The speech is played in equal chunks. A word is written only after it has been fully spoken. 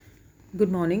Good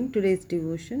morning. Today's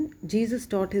devotion. Jesus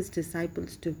taught his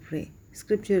disciples to pray.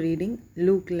 Scripture reading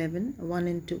Luke 11 1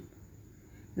 and 2.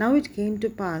 Now it came to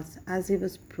pass, as he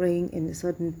was praying in a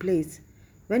certain place,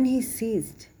 when he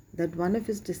ceased, that one of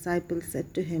his disciples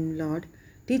said to him, Lord,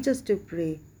 teach us to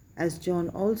pray, as John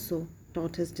also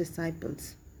taught his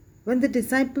disciples. When the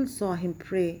disciples saw him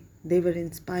pray, they were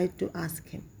inspired to ask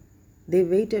him. They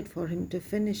waited for him to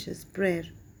finish his prayer.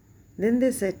 Then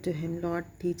they said to him, Lord,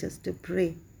 teach us to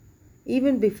pray.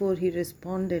 Even before he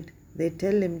responded, they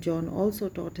tell him John also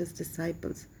taught his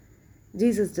disciples.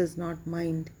 Jesus does not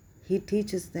mind. He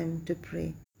teaches them to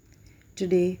pray.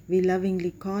 Today, we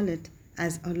lovingly call it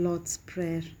as our Lord's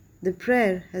Prayer. The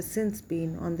prayer has since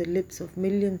been on the lips of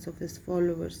millions of his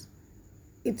followers.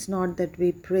 It's not that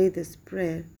we pray this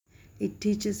prayer. It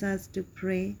teaches us to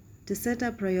pray, to set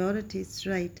our priorities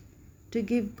right, to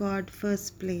give God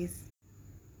first place,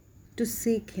 to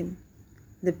seek him.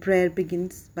 The prayer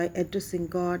begins by addressing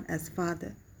God as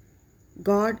Father.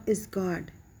 God is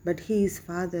God, but he is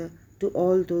Father to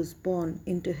all those born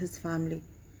into his family.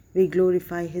 We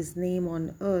glorify his name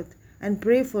on earth and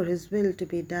pray for his will to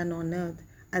be done on earth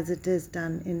as it is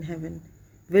done in heaven.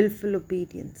 Willful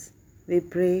obedience. We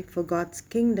pray for God's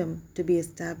kingdom to be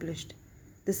established.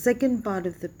 The second part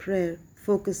of the prayer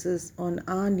focuses on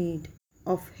our need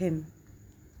of him.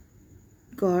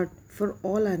 God for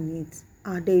all our needs,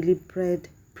 our daily bread,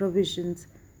 provisions.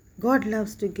 God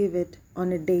loves to give it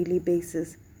on a daily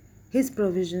basis. His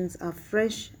provisions are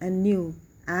fresh and new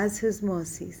as his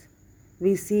mercies.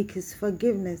 We seek his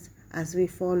forgiveness as we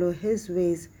follow his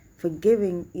ways,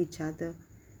 forgiving each other.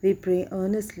 We pray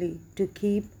earnestly to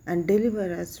keep and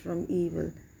deliver us from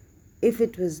evil. If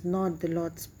it was not the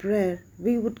Lord's Prayer,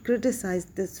 we would criticize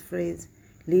this phrase,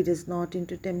 lead us not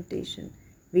into temptation.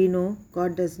 We know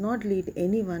God does not lead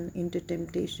anyone into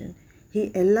temptation. He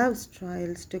allows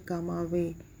trials to come our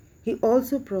way. He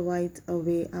also provides a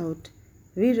way out.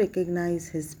 We recognize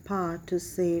his power to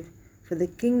save, for the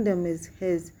kingdom is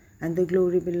his and the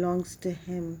glory belongs to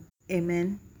him.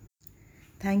 Amen.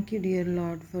 Thank you, dear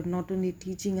Lord, for not only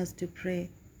teaching us to pray,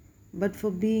 but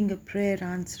for being a prayer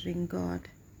answering God.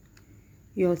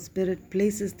 Your Spirit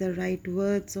places the right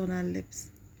words on our lips.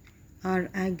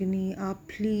 Our agony, our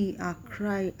plea, our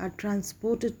cry are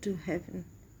transported to heaven,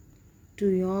 to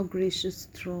your gracious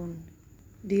throne.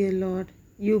 Dear Lord,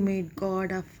 you made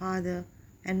God our Father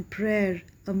and prayer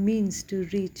a means to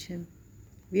reach him.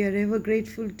 We are ever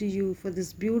grateful to you for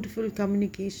this beautiful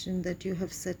communication that you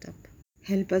have set up.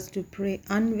 Help us to pray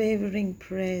unwavering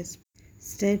prayers,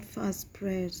 steadfast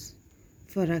prayers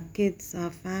for our kids,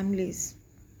 our families.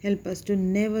 Help us to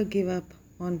never give up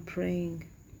on praying.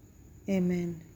 Amen.